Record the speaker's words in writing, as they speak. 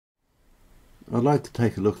I'd like to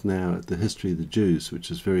take a look now at the history of the Jews, which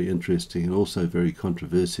is very interesting and also very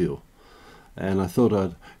controversial. And I thought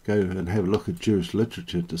I'd go and have a look at Jewish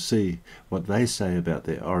literature to see what they say about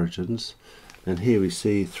their origins. And here we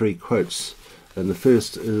see three quotes. And the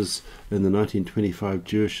first is in the 1925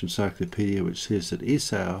 Jewish Encyclopedia, which says that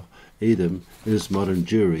Esau, Edom, is modern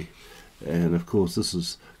Jewry. And of course this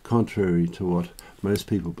is contrary to what most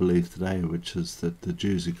people believe today, which is that the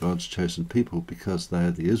Jews are God's chosen people because they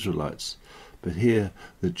are the Israelites. But here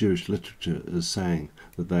the Jewish literature is saying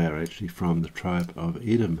that they are actually from the tribe of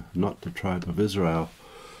Edom, not the tribe of Israel.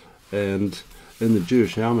 And in the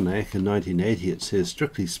Jewish Almanac in 1980 it says,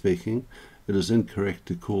 strictly speaking, it is incorrect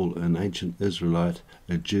to call an ancient Israelite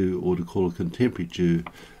a Jew or to call a contemporary Jew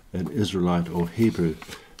an Israelite or Hebrew.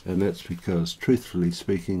 And that's because, truthfully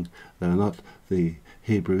speaking, they are not the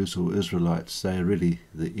Hebrews or Israelites, they are really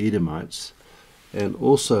the Edomites. And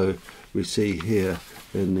also we see here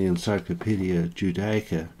in the Encyclopedia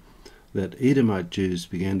Judaica that Edomite Jews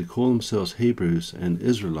began to call themselves Hebrews and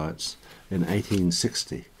Israelites in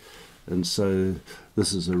 1860. And so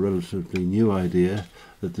this is a relatively new idea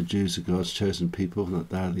that the Jews are God's chosen people and that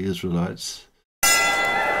they are the Israelites.